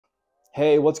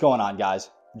Hey, what's going on, guys?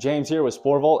 James here with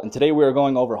Spore, and today we are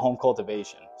going over home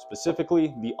cultivation,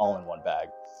 specifically the all-in-one bag.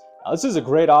 Now, this is a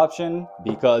great option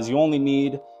because you only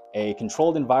need a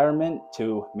controlled environment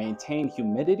to maintain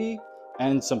humidity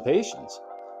and some patience.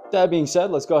 That being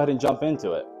said, let's go ahead and jump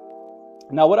into it.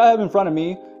 Now, what I have in front of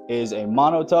me is a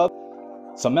monotub,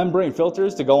 some membrane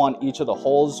filters to go on each of the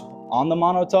holes on the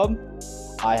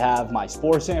monotub. I have my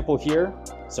spore sample here,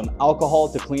 some alcohol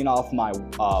to clean off my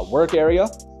work area,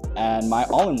 and my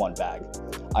all-in-one bag.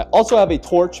 I also have a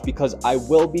torch because I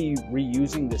will be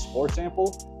reusing this spore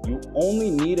sample. You only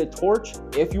need a torch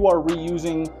if you are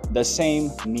reusing the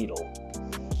same needle.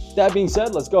 That being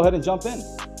said, let's go ahead and jump in.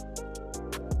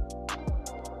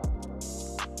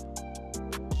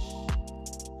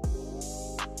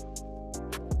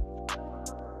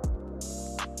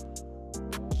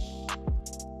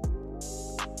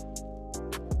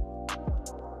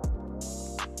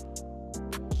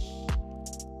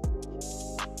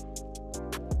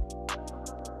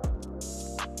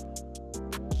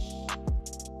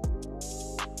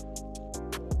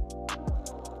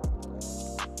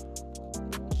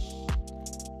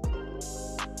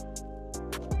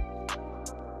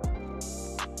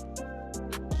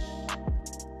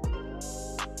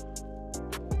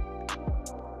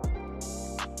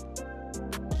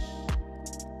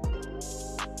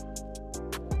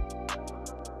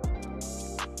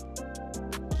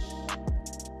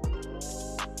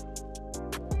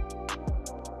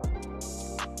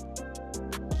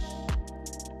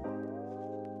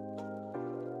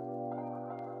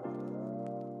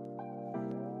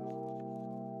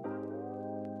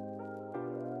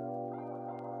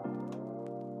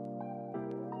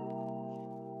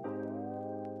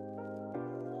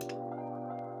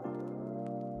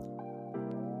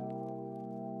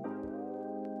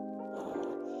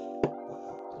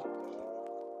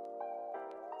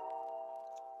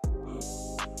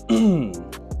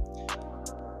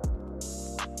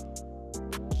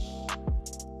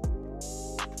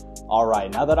 All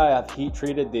right, now that I have heat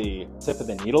treated the tip of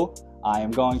the needle, I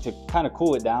am going to kind of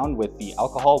cool it down with the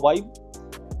alcohol wipe,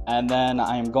 and then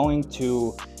I am going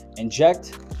to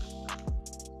inject.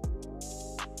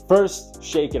 First,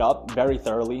 shake it up very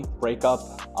thoroughly, break up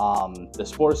the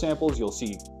spore samples. You'll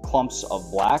see clumps of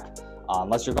black.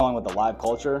 Unless you're going with the live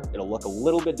culture, it'll look a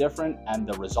little bit different and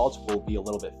the results will be a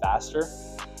little bit faster.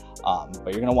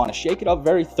 But you're gonna wanna shake it up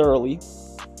very thoroughly.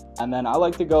 And then I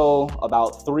like to go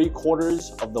about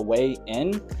 3/4 of the way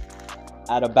in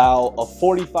at about a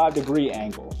 45-degree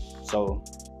angle. So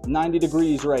 90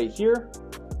 degrees right here,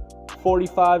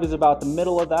 45 is about the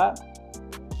middle of that.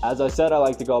 As I said, I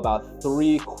like to go about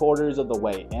 3/4 of the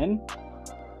way in,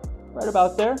 right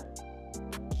about there.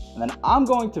 And then I'm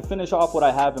going to finish off what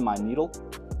I have in my needle.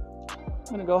 I'm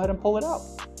gonna go ahead and pull it out.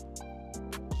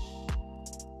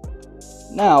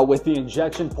 Now, with the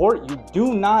injection port, you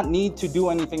do not need to do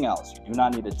anything else. You do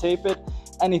not need to tape it,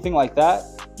 anything like that.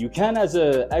 You can as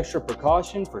an extra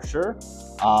precaution for sure,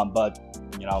 but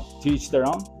you know, to each their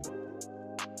own.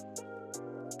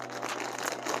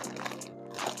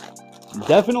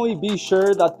 Definitely be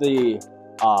sure that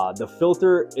the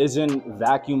filter isn't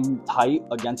vacuum tight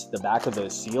against the back of the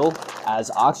seal,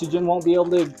 as oxygen won't be able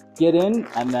to get in,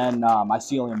 and then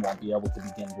mycelium won't be able to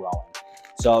begin growing.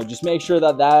 So just make sure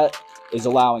that that is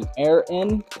allowing air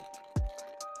in.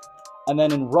 And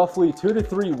then in roughly 2 to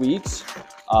 3 weeks,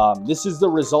 this is the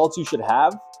results you should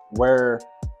have, where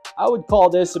I would call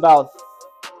this about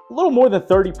a little more than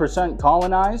 30%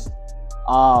 colonized.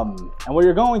 And what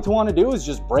you're going to want to do is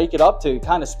just break it up to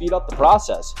kind of speed up the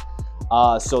process.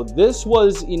 So this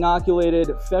was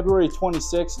inoculated February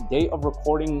 26th, date of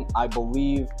recording, I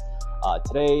believe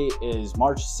today is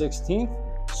March 16th.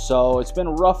 So it's been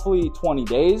roughly 20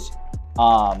 days.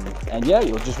 And yeah,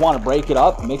 you'll just want to break it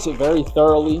up, mix it very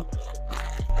thoroughly.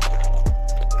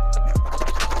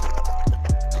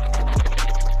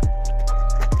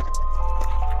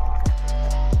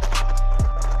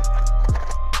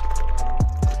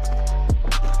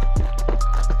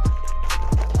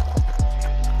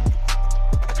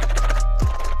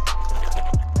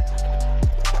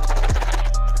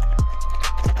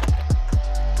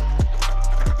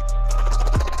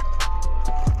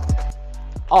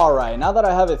 All right, now that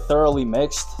I have it thoroughly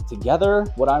mixed together,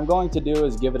 what I'm going to do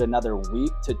is give it another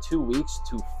week to 2 weeks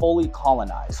to fully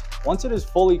colonize. Once it is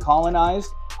fully colonized,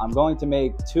 I'm going to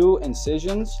make 2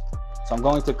 incisions. So I'm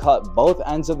going to cut both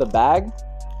ends of the bag,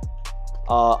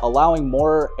 allowing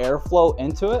more airflow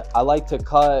into it. I like to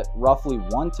cut roughly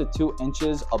 1 to 2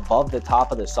 inches above the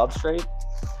top of the substrate.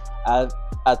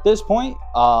 At this point,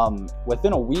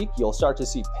 within a week, you'll start to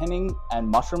see pinning and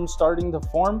mushrooms starting to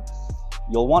form.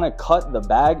 you'll want to cut the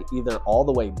bag either all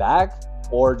the way back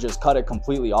or just cut it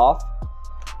completely off.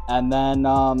 And then,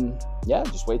 yeah,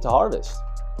 just wait to harvest.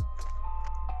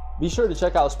 Be sure to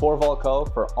check out Spore Vault Co.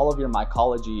 for all of your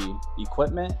mycology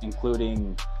equipment,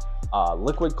 including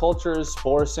liquid cultures,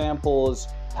 spore samples,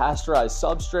 pasteurized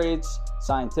substrates,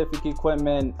 scientific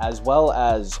equipment, as well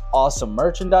as awesome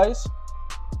merchandise.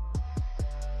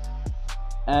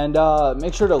 And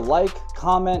make sure to like,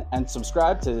 comment, and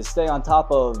subscribe to stay on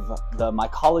top of the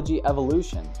mycology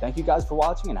evolution. Thank you guys for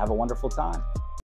watching and have a wonderful time.